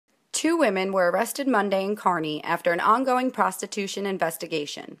Two women were arrested Monday in Kearny after an ongoing prostitution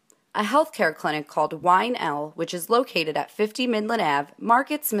investigation. A healthcare clinic called Wine L, which is located at 50 Midland Ave,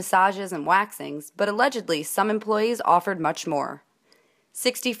 markets massages and waxings, but allegedly some employees offered much more.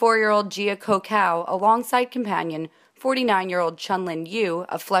 64-year-old Jia Kocao, alongside companion 49-year-old Chunlan Yu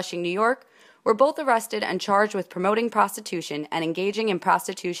of Flushing, New York, were both arrested and charged with promoting prostitution and engaging in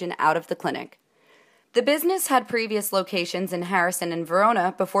prostitution out of the clinic. The business had previous locations in Harrison and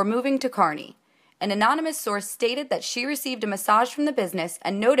Verona before moving to Kearny. An anonymous source stated that she received a massage from the business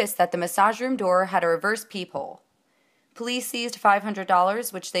and noticed that the massage room door had a reverse peephole. Police seized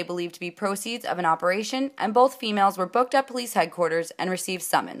 $500, which they believed to be proceeds of an operation, and both females were booked at police headquarters and received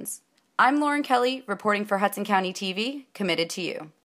summons. I'm Lauren Kelly, reporting for Hudson County TV, committed to you.